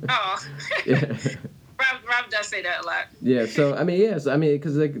 Oh. Yeah. Rob does say that a lot. Yeah. So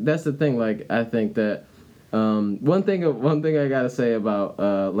because that's the thing. Like, I think that one thing I gotta say about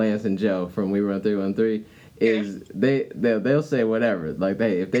Lance and Joe from We Run 313 is they'll say whatever. Like,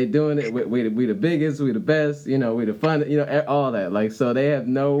 if they doing it, we the biggest, we the best. We the fun. All that. Like, so they have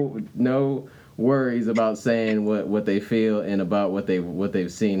no worries about saying what they feel and about what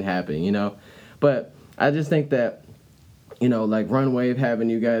they've seen happen. But I just think that. Like Run Wave having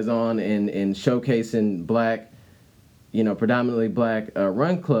you guys on and showcasing black, predominantly black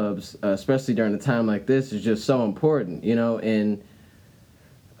run clubs, especially during a time like this, is just so important, and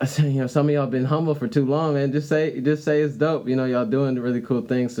some of y'all been humble for too long, and just say it's dope. Y'all doing really cool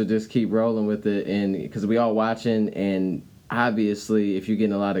things, so just keep rolling with it, and because we all watching, and obviously if you're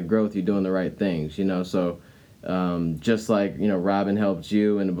getting a lot of growth, you're doing the right things, so just like, Robin helped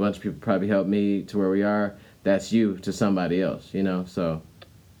you and a bunch of people probably helped me to where we are. That's you to somebody else, so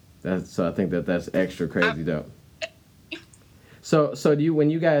I think that's extra crazy dope. So do you,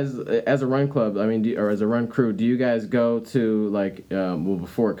 when you guys, as a run club, or as a run crew, do you guys go to like,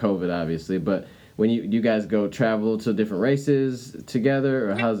 before COVID obviously, but when you guys go travel to different races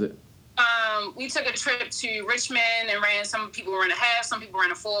together, or how's it? We took a trip to Richmond and ran. Some people ran a half, some people ran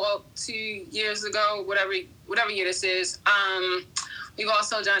a full 2 years ago, whatever year this is. We've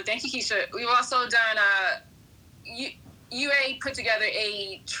also done, thank you, Keisha. We've also done, UA put together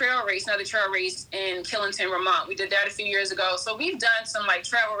another trail race in Killington, Vermont. We did that a few years ago. So we've done some like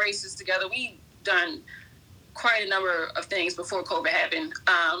travel races together. We've done quite a number of things before COVID happened.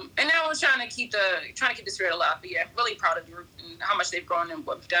 And now we're trying to keep the spirit alive. But yeah, really proud of the group and how much they've grown and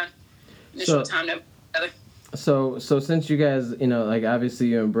what we've done in the short time that we're together. So since you guys, like obviously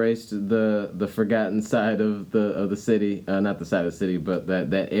you embraced the forgotten side of the city, not the side of the city, but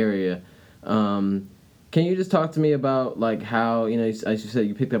that area. Can you just talk to me about like how, as you said,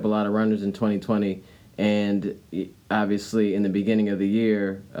 you picked up a lot of runners in 2020, and obviously in the beginning of the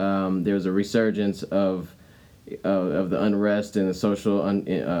year, there was a resurgence of the unrest and the social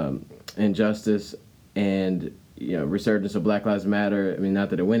injustice, and resurgence of Black Lives Matter. Not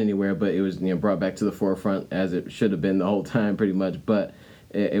that it went anywhere, but it was brought back to the forefront, as it should have been the whole time pretty much, but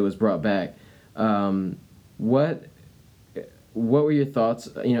it was brought back. What were your thoughts,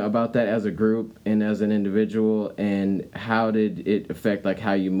 about that as a group and as an individual, and how did it affect like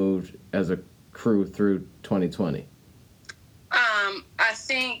how you moved as a crew through 2020? I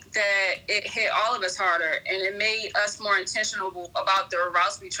think that it hit all of us harder, and it made us more intentional about the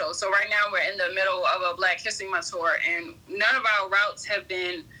routes we chose. So right now we're in the middle of a Black History Month tour, and none of our routes have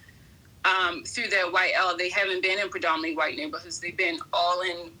been through their white L, they haven't been in predominantly white neighborhoods. They've been all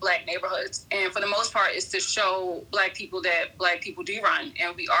in black neighborhoods. And for the most part, it's to show black people that black people do run,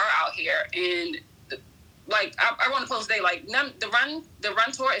 and we are out here. And like I want to post today, like the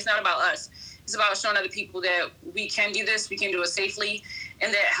run tour is not about us. It's about showing other people that we can do this, we can do it safely,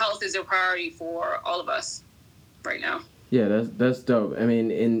 and that health is a priority for all of us right now. Yeah, that's dope. I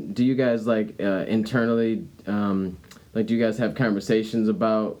mean, and do you guys like internally, like do you guys have conversations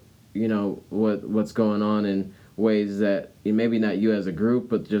about, you know, what's going on in ways that maybe not you as a group,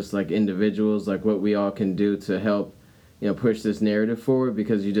 but just like individuals, like what we all can do to help, you know, push this narrative forward?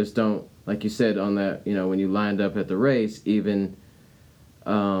 Because you just don't, like you said on that, you know, when you lined up at the race, even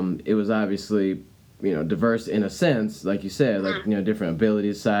it was obviously, you know, diverse in a sense, like you said, like, you know, different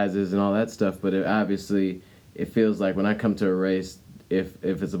abilities, sizes, and all that stuff. But it feels like when I come to a race, if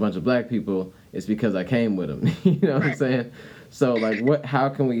it's a bunch of black people, it's because I came with them. You know what I'm saying? So like, how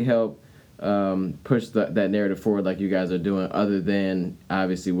can we help push that narrative forward like you guys are doing, other than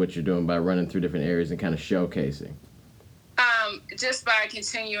obviously what you're doing by running through different areas and kind of showcasing? Just by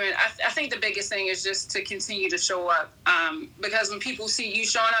continuing, I think the biggest thing is just to continue to show up, because when people see you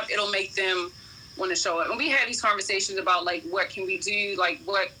showing up, it'll make them want to show up. And we had these conversations about like, what can we do, like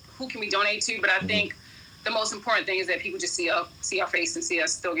who can we donate to, but I think the most important thing is that people just see our face and see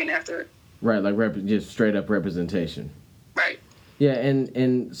us still getting after it. Right, like just straight up representation. Right. Yeah,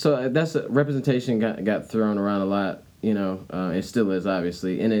 and so that's representation got thrown around a lot, you know. It still is,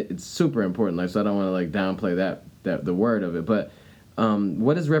 obviously, and it's super important. Like, so I don't want to like downplay that the word of it, but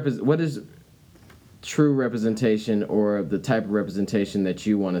what is true representation, or the type of representation that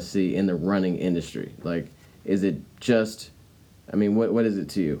you want to see in the running industry? Like, is it just, I mean, what is it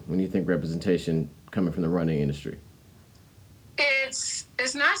to you when you think representation coming from the running industry?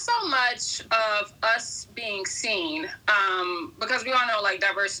 It's not so much of us being seen, because we all know like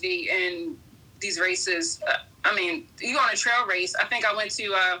diversity in these races. I mean, you go on a trail race. I think I went to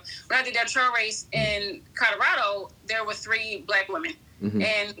when I did that trail race in Colorado, there were 3 black women.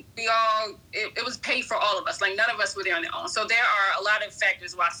 And we all, it was paid for all of us. Like, none of us were there on their own. So there are a lot of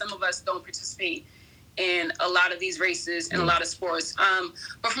factors why some of us don't participate in a lot of these races and a lot of sports.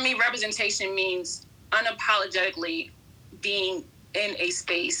 But for me, representation means unapologetically being in a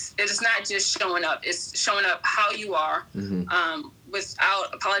space. It's not just showing up. It's showing up how you are,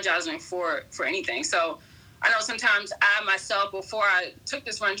 without apologizing for anything. So I know sometimes I myself, before I took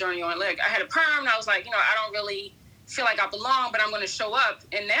this run journey on, like, I had a perm and I was like, you know, I don't really feel like I belong, but I'm going to show up.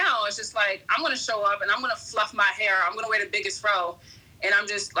 And now it's just like, I'm going to show up and I'm going to fluff my hair. I'm going to wear the biggest fro. And I'm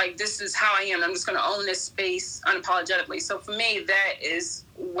just like, this is how I am. I'm just going to own this space unapologetically. So for me, that is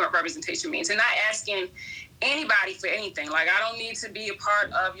what representation means. And not asking anybody for anything. Like, I don't need to be a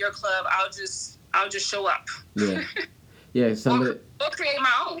part of your club. I'll just show up. Yeah. Yeah. Or create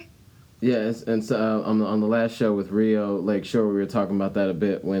my own. Yeah. And so on the last show with Rio Lake Shore, we were talking about that a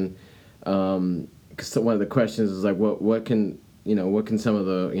bit when, cause one of the questions is like, what can some of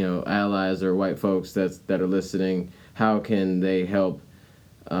the, you know, allies or white folks that are listening, how can they help?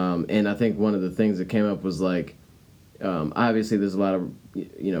 And I think one of the things that came up was like, obviously there's a lot of,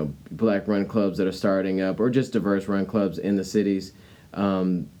 you know, black run clubs that are starting up, or just diverse run clubs in the cities,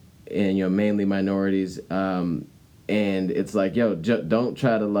 and, you know, mainly minorities. And it's like, yo, don't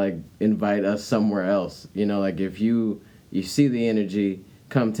try to like invite us somewhere else. You know, like if you see the energy,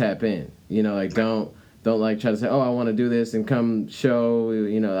 come tap in. You know, like don't like try to say, oh, I want to do this and come show.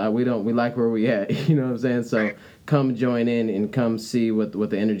 You know, we like where we at. You know what I'm saying? So come join in and come see what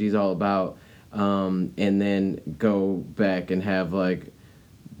the energy is all about, and then go back and have like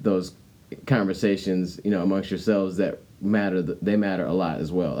those conversations, you know, amongst yourselves that matter. They matter a lot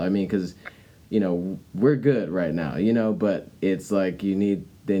as well. I mean, because, you know, we're good right now, you know, but it's like they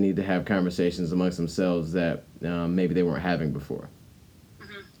need to have conversations amongst themselves that maybe they weren't having before.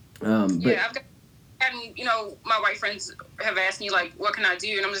 Yeah, and you know, my white friends have asked me like, what can I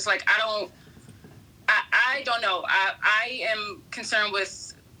do? And I'm just like, I don't know. I am concerned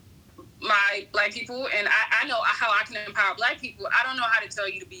with my black people, and I know how I can empower black people. I don't know how to tell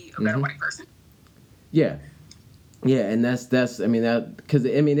you to be a better white person. Yeah, and that's I mean, that, because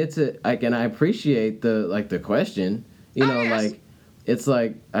I mean, it's like, and I appreciate the question. You know, yes. Like it's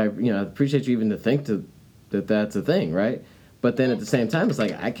like I appreciate you even to think that's a thing, right? But then at the same time, it's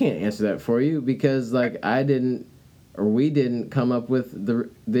like, I can't answer that for you because, like, we didn't come up with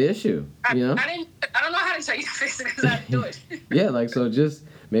the issue, you know? I don't know how to tell you to fix it because I didn't do it. Yeah, like, so just,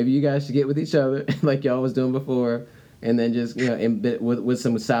 maybe you guys should get with each other like y'all was doing before, and then just, you know, with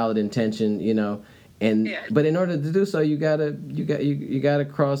some solid intention, you know? And, yeah. But in order to do so, you gotta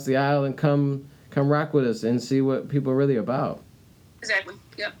cross the aisle and come rock with us and see what people are really about. Exactly.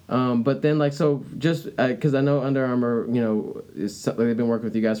 Yep. But then, like, so just because I know Under Armour, they've been working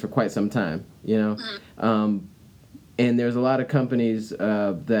with you guys for quite some time, and there's a lot of companies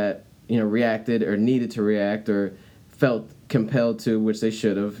that reacted or needed to react or felt compelled to, which they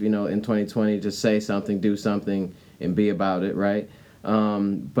should have, in 2020, to say something, do something, and be about it, right?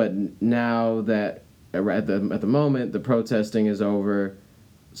 But now that at the moment the protesting is over,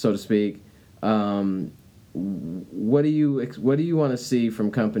 so to speak. What do you want to see from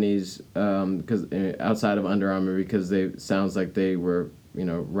companies? Because outside of Under Armour, because they sounds like they were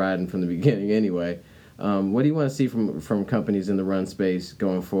riding from the beginning anyway. What do you want to see from companies in the run space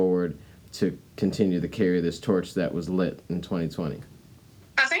going forward to continue to carry this torch that was lit in 2020?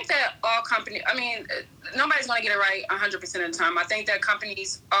 I think that all companies, nobody's going to get it right 100% of the time. I think that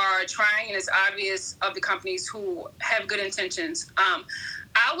companies are trying, and it's obvious of the companies who have good intentions.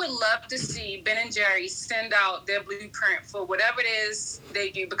 I would love to see Ben & Jerry's send out their blueprint for whatever it is they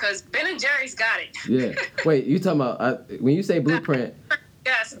do, because Ben & Jerry's got it. Yeah. Wait, you talking about, when you say blueprint?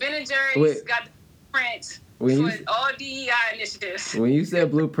 Yes, Ben & Jerry's got the blueprint for all DEI initiatives. When you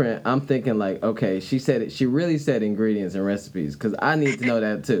said blueprint, I'm thinking like, okay, she really said ingredients and recipes, because I need to know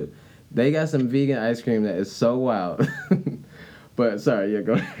that too. They got some vegan ice cream that is so wild. But sorry,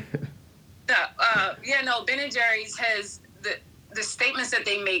 go ahead. Ben & Jerry's has the statements that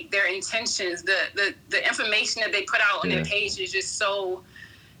they make, their intentions, the information that they put out on their page is just so.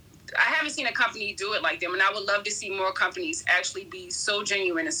 I haven't seen a company do it like them, and I would love to see more companies actually be so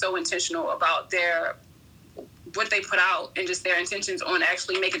genuine and so intentional about what they put out and just their intentions on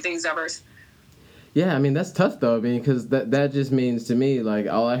actually making things diverse. Yeah, that's tough though. Because that just means to me, like,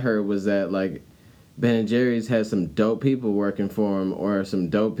 all I heard was that like Ben & Jerry's has some dope people working for them, or some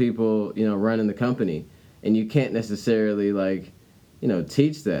dope people running the company, and you can't necessarily like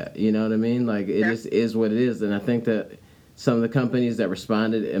teach that. You know what I mean? Like, it just is what it is. And I think that some of the companies that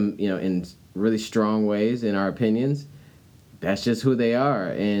responded in really strong ways, in our opinions, that's just who they are.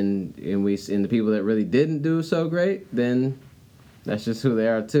 And the people that really didn't do so great, then that's just who they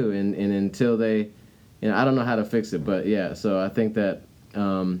are too. And until they, I don't know how to fix it, but yeah. So I think that,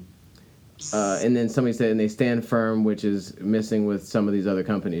 and then somebody said, and they stand firm, which is missing with some of these other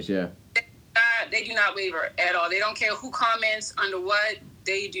companies. Yeah. They do not waver at all. They don't care who comments under what.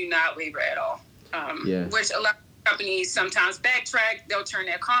 They do not waver at all. Which a lot of companies sometimes backtrack. They'll turn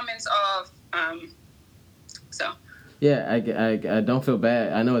their comments off. Yeah, I don't feel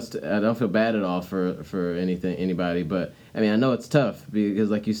bad. I don't feel bad at all for anybody. But I know it's tough because,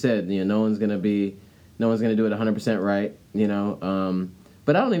 like you said, no one's gonna do it 100% right.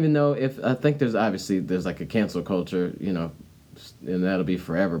 But I don't even know if I think there's like a cancel culture. And that'll be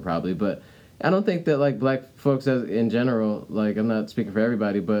forever probably. But I don't think that like black folks in general, like, I'm not speaking for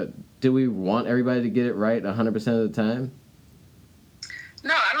everybody, but do we want everybody to get it right 100% of the time?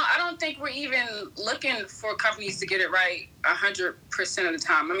 No, I don't think we're even looking for companies to get it right 100% of the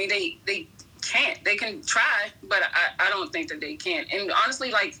time. They can't. They can try, but I don't think that they can. And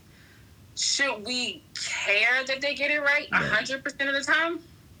honestly, like, should we care that they get it right 100% of the time?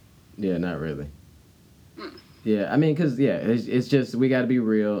 Yeah, not really. Yeah, because it's just, we got to be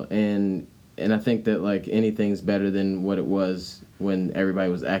real, and I think that like anything's better than what it was when everybody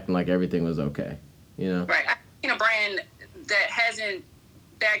was acting like everything was okay. Right. I've seen a brand that hasn't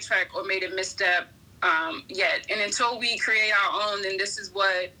backtracked or made a misstep yet, and until we create our own, then this is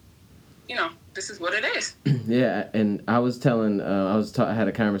what it is. Yeah, and I was telling, I had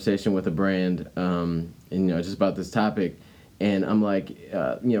a conversation with a brand, and just about this topic, and I'm like,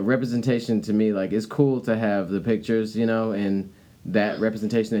 representation to me, like, it's cool to have the pictures, and that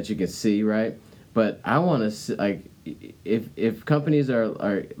representation that you can see, right? But I want to see, like, if companies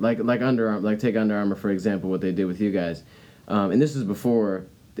are like Under Armour, like take Under Armour for example, what they did with you guys, and this is before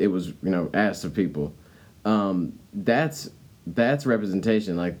it was asked of people. That's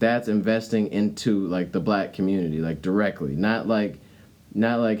representation. Like, that's investing into like the black community, like directly, not like,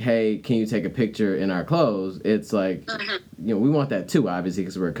 hey, can you take a picture in our clothes? It's like, we want that too, obviously,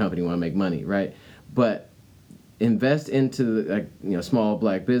 because we're a company, we want to make money, right? But invest into like small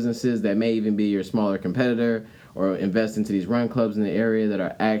black businesses that may even be your smaller competitor, or invest into these run clubs in the area that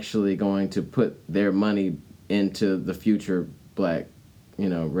are actually going to put their money into the future black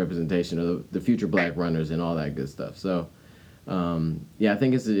representation, or the future black runners and all that good stuff. So I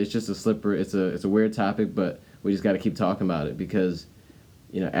think it's just a slippery, it's a weird topic, but we just got to keep talking about it, because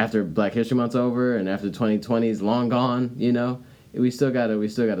after Black History Month's over and after 2020 is long gone, we still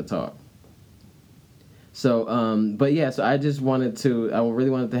gotta talk. So, so I just I really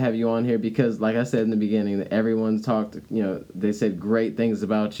wanted to have you on here because, like I said in the beginning, that everyone's talked, they said great things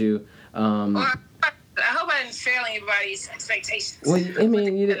about you. I hope I wouldn't fail anybody's expectations. Well, I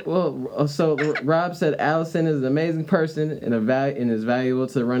mean, so Rob said Alison is an amazing person and is valuable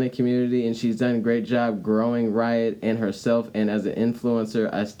to the running community, and she's done a great job growing Riot and herself. And as an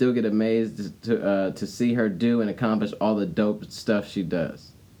influencer, I still get amazed to see her do and accomplish all the dope stuff she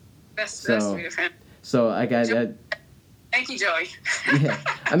does. That's sweet of him. So thank you, Joey. Yeah,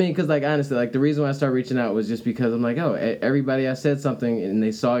 I mean, because like honestly, like the reason why I started reaching out was just because I'm like, oh, everybody I said something and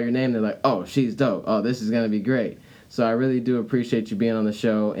they saw your name, they're like, oh, she's dope. Oh, this is gonna be great. So I really do appreciate you being on the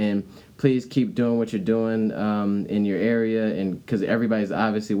show, and please keep doing what you're doing in your area, and because everybody's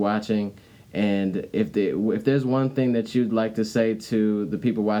obviously watching. And if there's one thing that you'd like to say to the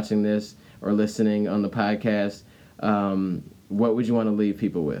people watching this or listening on the podcast, what would you want to leave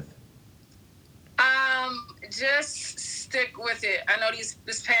people with? Just stick with it. I know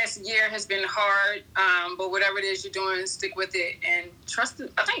this past year has been hard, but whatever it is you're doing, stick with it and trust the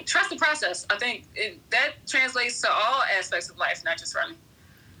process. I think that translates to all aspects of life, not just running.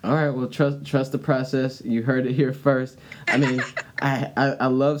 All right, well, trust the process. You heard it here first. I mean, I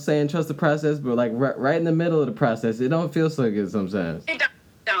love saying trust the process, but like right in the middle of the process, it don't feel so good sometimes. It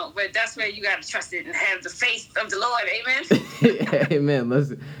don't, but that's where you gotta trust it and have the faith of the Lord. Amen. Amen.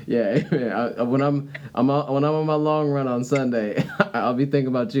 Listen, yeah, amen. When I'm on my long run on Sunday, I'll be thinking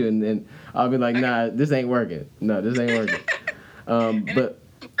about you, and I'll be like, nah, this ain't working. No, this ain't working. But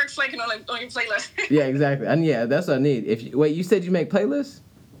work flaking on your playlist. Yeah, exactly. And yeah, that's what I need. You said you make playlists?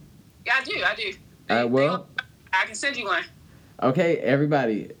 Yeah, I do. All right, well, I can send you one. Okay,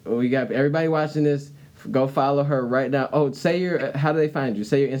 everybody, we got everybody watching this. Go follow her right now. Oh, how do they find you?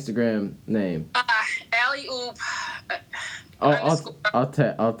 Say your Instagram name. Alley Oop.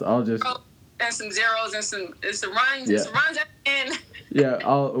 I'll just. And some zeros and some runs. Yeah. Some runs at the end. Yeah,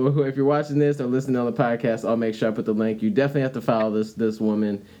 if you're watching this or listening on the podcast, I'll make sure I put the link. You definitely have to follow this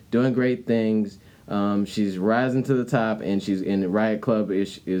woman, doing great things. She's rising to the top, and she's in the Riot Club.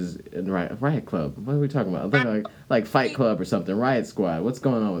 Is in Riot Club? What are we talking about? I think like Fight Club or something. Riot Squad. What's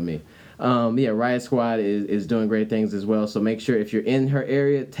going on with me? Riot Squad is doing great things as well. So make sure if you're in her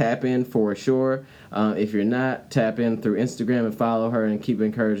area, tap in for sure. If you're not, tap in through Instagram and follow her and keep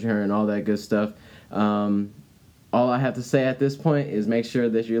encouraging her and all that good stuff. All I have to say at this point is make sure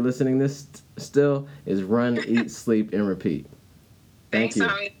that you're listening this still is run, eat, sleep, and repeat. Thank you.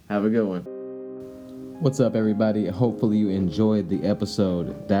 Have a good one. What's up, everybody? Hopefully you enjoyed the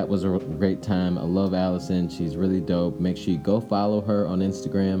episode. That was a great time. I love Alison. She's really dope. Make sure you go follow her on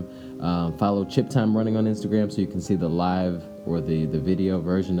Instagram. Follow Chip Time Running on Instagram so you can see the live or the video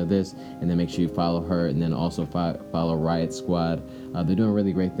version of this. And then make sure you follow her, and then also follow Riot Squad. They're doing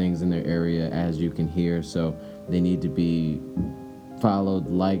really great things in their area, as you can hear. So they need to be followed,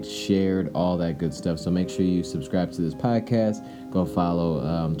 liked, shared, all that good stuff. So make sure you subscribe to this podcast. Go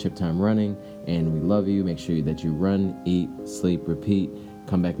follow Chip Time Running. And we love you. Make sure that you run, eat, sleep, repeat.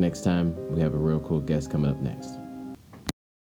 Come back next time. We have a real cool guest coming up next.